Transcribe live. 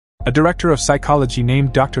A director of psychology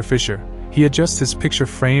named Dr. Fisher, he adjusts his picture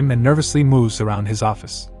frame and nervously moves around his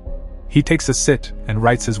office. He takes a sit and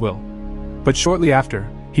writes his will. But shortly after,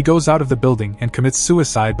 he goes out of the building and commits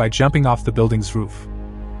suicide by jumping off the building's roof.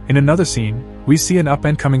 In another scene, we see an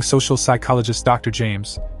up-and-coming social psychologist, Dr.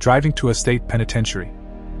 James, driving to a state penitentiary.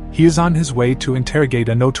 He is on his way to interrogate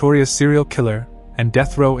a notorious serial killer and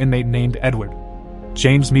death row inmate named Edward.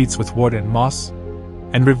 James meets with Warden Moss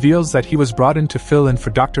and reveals that he was brought in to fill in for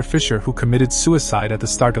Dr. Fisher, who committed suicide at the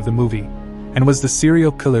start of the movie and was the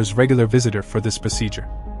serial killer's regular visitor for this procedure.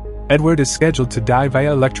 Edward is scheduled to die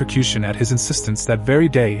via electrocution at his insistence that very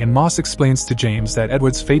day, and Moss explains to James that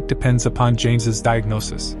Edward's fate depends upon James's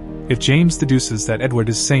diagnosis. If James deduces that Edward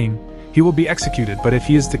is sane, he will be executed, but if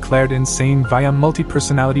he is declared insane via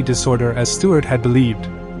multi-personality disorder as Stewart had believed,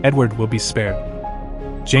 Edward will be spared.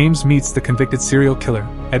 James meets the convicted serial killer,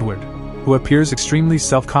 Edward, who appears extremely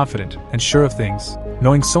self-confident and sure of things,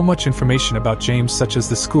 knowing so much information about James, such as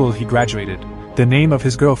the school he graduated, the name of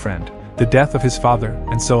his girlfriend, the death of his father,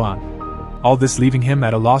 and so on. All this leaving him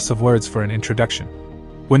at a loss of words for an introduction.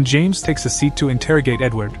 When James takes a seat to interrogate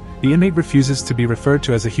Edward, the inmate refuses to be referred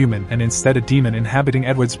to as a human and instead a demon inhabiting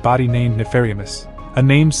Edward's body named Nefarious, a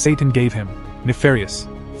name Satan gave him, Nefarious,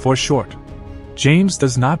 for short. James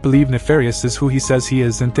does not believe Nefarious is who he says he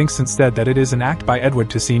is and thinks instead that it is an act by Edward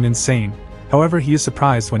to seem insane. However, he is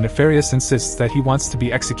surprised when Nefarious insists that he wants to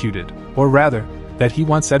be executed, or rather, that he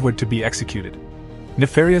wants Edward to be executed.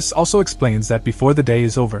 Nefarious also explains that before the day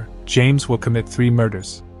is over, James will commit 3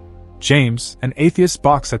 murders. James, an atheist,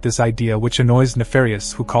 balks at this idea, which annoys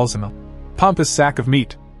Nefarious, who calls him a pompous sack of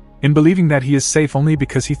meat, in believing that he is safe only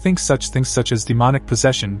because he thinks such things such as demonic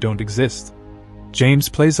possession don't exist. James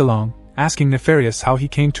plays along, asking Nefarious how he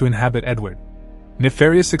came to inhabit Edward.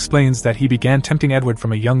 Nefarious explains that he began tempting Edward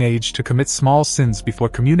from a young age to commit small sins before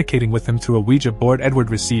communicating with him through a Ouija board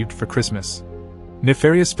Edward received for Christmas.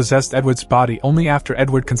 Nefarious possessed Edward's body only after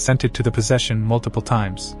Edward consented to the possession multiple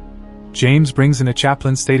times. James brings in a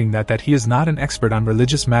chaplain stating that he is not an expert on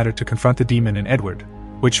religious matter to confront the demon in Edward,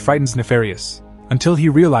 which frightens Nefarious, until he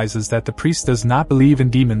realizes that the priest does not believe in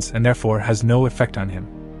demons and therefore has no effect on him.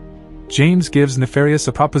 James gives Nefarious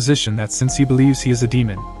a proposition that since he believes he is a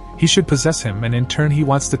demon, he should possess him, and in turn he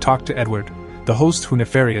wants to talk to Edward, the host who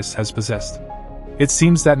Nefarious has possessed. It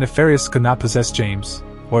seems that Nefarious could not possess James,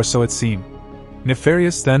 or so it seemed.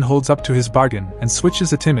 Nefarious then holds up to his bargain and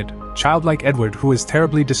switches a timid, childlike Edward who is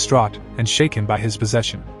terribly distraught and shaken by his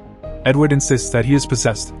possession. Edward insists that he is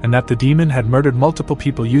possessed and that the demon had murdered multiple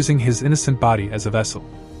people using his innocent body as a vessel.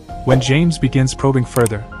 When James begins probing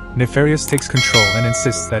further, Nefarious takes control and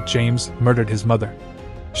insists that James murdered his mother.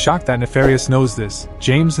 Shocked that Nefarious knows this,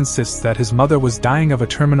 James insists that his mother was dying of a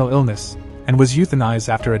terminal illness and was euthanized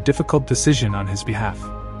after a difficult decision on his behalf.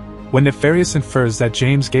 When Nefarious infers that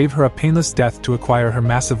James gave her a painless death to acquire her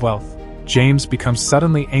massive wealth, James becomes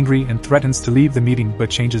suddenly angry and threatens to leave the meeting but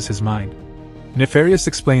changes his mind. Nefarious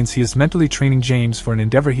explains he is mentally training James for an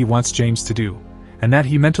endeavor he wants James to do, and that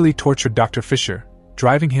he mentally tortured Dr. Fisher,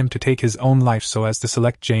 driving him to take his own life so as to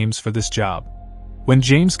select James for this job. When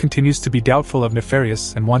James continues to be doubtful of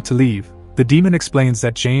Nefarious and want to leave, the demon explains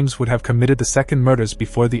that James would have committed the second murders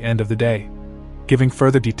before the end of the day, giving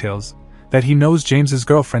further details that he knows James's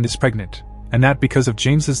girlfriend is pregnant, and that because of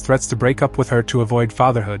James's threats to break up with her to avoid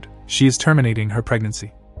fatherhood, she is terminating her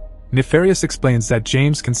pregnancy. Nefarious explains that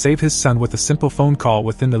James can save his son with a simple phone call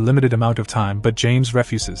within the limited amount of time, but James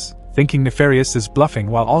refuses, thinking Nefarious is bluffing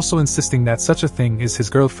while also insisting that such a thing is his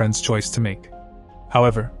girlfriend's choice to make.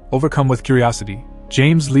 However, overcome with curiosity,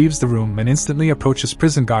 James leaves the room and instantly approaches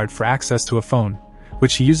prison guard for access to a phone,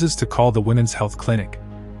 which he uses to call the women's health clinic.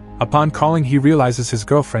 Upon calling, he realizes his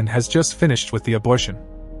girlfriend has just finished with the abortion.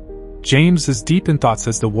 James is deep in thoughts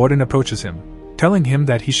as the warden approaches him, telling him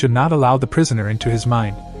that he should not allow the prisoner into his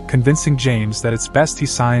mind, convincing James that it's best he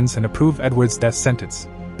signs and approve Edward's death sentence,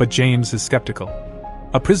 but James is skeptical.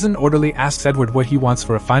 A prison orderly asks Edward what he wants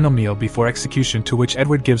for a final meal before execution, to which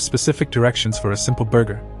Edward gives specific directions for a simple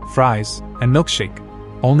burger, fries, and milkshake,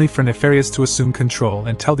 only for Nefarious to assume control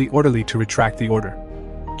and tell the orderly to retract the order.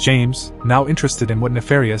 James, now interested in what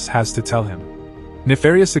Nefarious has to tell him.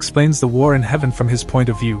 Nefarious explains the war in heaven from his point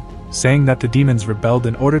of view, saying that the demons rebelled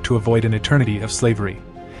in order to avoid an eternity of slavery,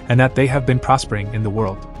 and that they have been prospering in the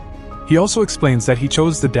world. He also explains that he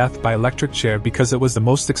chose the death by electric chair because it was the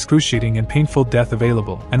most excruciating and painful death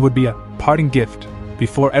available and would be a parting gift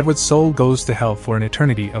before Edward's soul goes to hell for an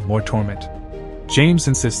eternity of more torment. James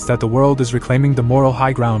insists that the world is reclaiming the moral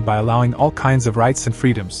high ground by allowing all kinds of rights and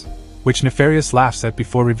freedoms, which Nefarious laughs at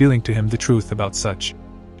before revealing to him the truth about such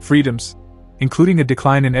freedoms. including a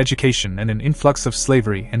decline in education and an influx of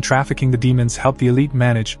slavery and trafficking the demons help the elite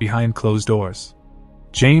manage behind closed doors.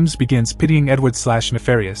 James begins pitying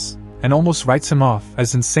Edward/Nefarious, and almost writes him off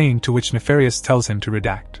as insane, to which Nefarious tells him to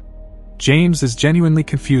redact. James is genuinely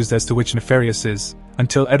confused as to which Nefarious is,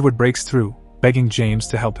 until Edward breaks through, begging James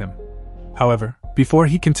to help him. However, before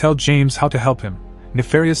he can tell James how to help him,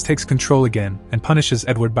 Nefarious takes control again and punishes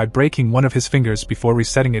Edward by breaking one of his fingers before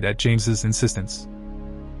resetting it at James's insistence.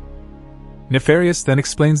 Nefarious then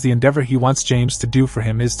explains the endeavor he wants James to do for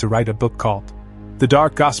him is to write a book called The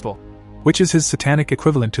Dark Gospel, which is his satanic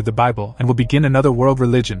equivalent to the Bible and will begin another world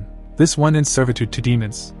religion, this one in servitude to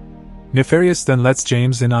demons. Nefarious then lets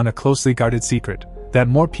James in on a closely guarded secret, that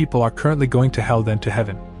more people are currently going to hell than to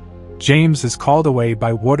heaven. James is called away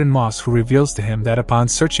by Warden Moss, who reveals to him that upon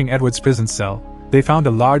searching Edward's prison cell, they found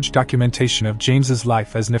a large documentation of James's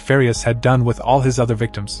life as Nefarious had done with all his other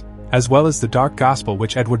victims, as well as the Dark Gospel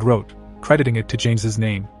which Edward wrote, crediting it to James's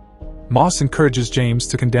name. Moss encourages James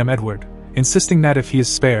to condemn Edward, insisting that if he is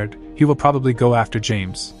spared, he will probably go after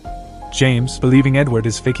James. James, believing Edward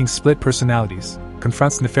is faking split personalities,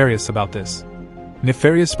 confronts Nefarious about this.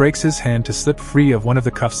 Nefarious breaks his hand to slip free of one of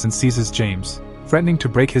the cuffs and seizes James, threatening to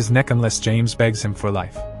break his neck unless James begs him for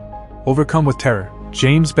life. Overcome with terror,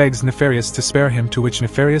 James begs Nefarious to spare him, to which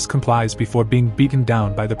Nefarious complies before being beaten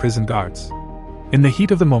down by the prison guards. In the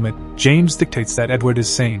heat of the moment, James dictates that Edward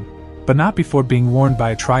is sane, but not before being warned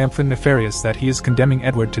by a triumphant Nefarious that he is condemning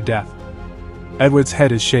Edward to death. Edward's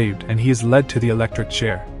head is shaved and he is led to the electric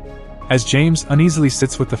chair. As James uneasily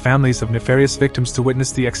sits with the families of Nefarious victims to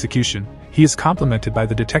witness the execution, he is complimented by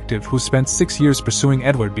the detective who spent 6 years pursuing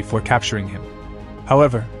Edward before capturing him.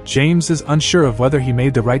 However, James is unsure of whether he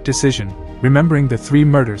made the right decision, remembering the 3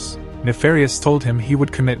 murders Nefarious told him he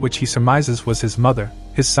would commit, which he surmises was his mother,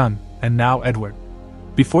 his son, and now Edward.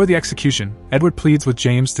 Before the execution, Edward pleads with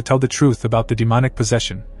James to tell the truth about the demonic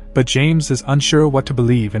possession, but James is unsure what to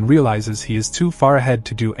believe and realizes he is too far ahead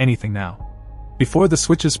to do anything now. Before the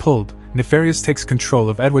switch is pulled, Nefarious takes control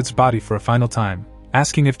of Edward's body for a final time,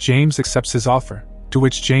 asking if James accepts his offer, to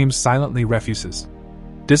which James silently refuses.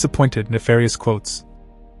 Disappointed, Nefarious quotes,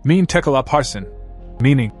 "Mean tekel up parson,"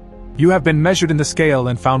 meaning, "You have been measured in the scale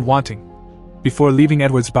and found wanting," before leaving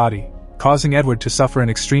Edward's body, causing Edward to suffer an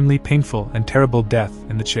extremely painful and terrible death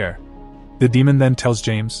in the chair. The demon then tells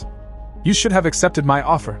James, "You should have accepted my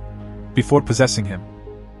offer," before possessing him.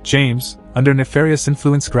 James, under Nefarious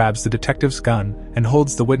influence, grabs the detective's gun and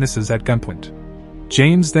holds the witnesses at gunpoint.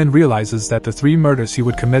 James then realizes that the 3 murders he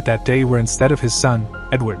would commit that day were instead of his son,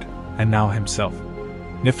 Edward, and now himself.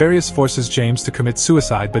 Nefarious forces James to commit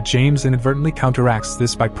suicide, but James inadvertently counteracts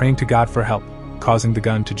this by praying to God for help, causing the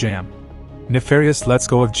gun to jam. Nefarious lets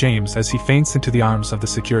go of James as he faints into the arms of the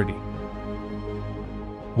security.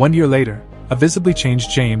 1 year later, a visibly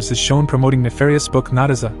changed James is shown promoting Nefarious' book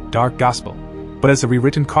not as a dark gospel, but as a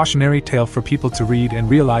rewritten cautionary tale for people to read and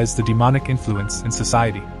realize the demonic influence in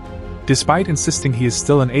society. Despite insisting he is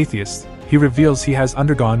still an atheist, he reveals he has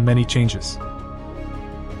undergone many changes.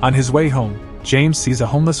 On his way home, James sees a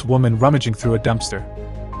homeless woman rummaging through a dumpster.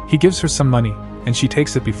 He gives her some money, and she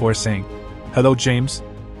takes it before saying, "Hello, James,"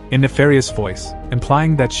 in Nefarious' voice,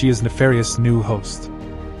 implying that she is Nefarious' new host.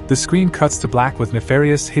 The screen cuts to black with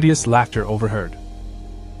Nefarious' hideous laughter overheard.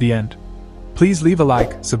 The end. Please leave a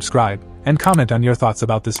like, subscribe, and comment on your thoughts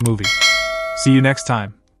about this movie. See you next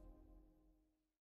time.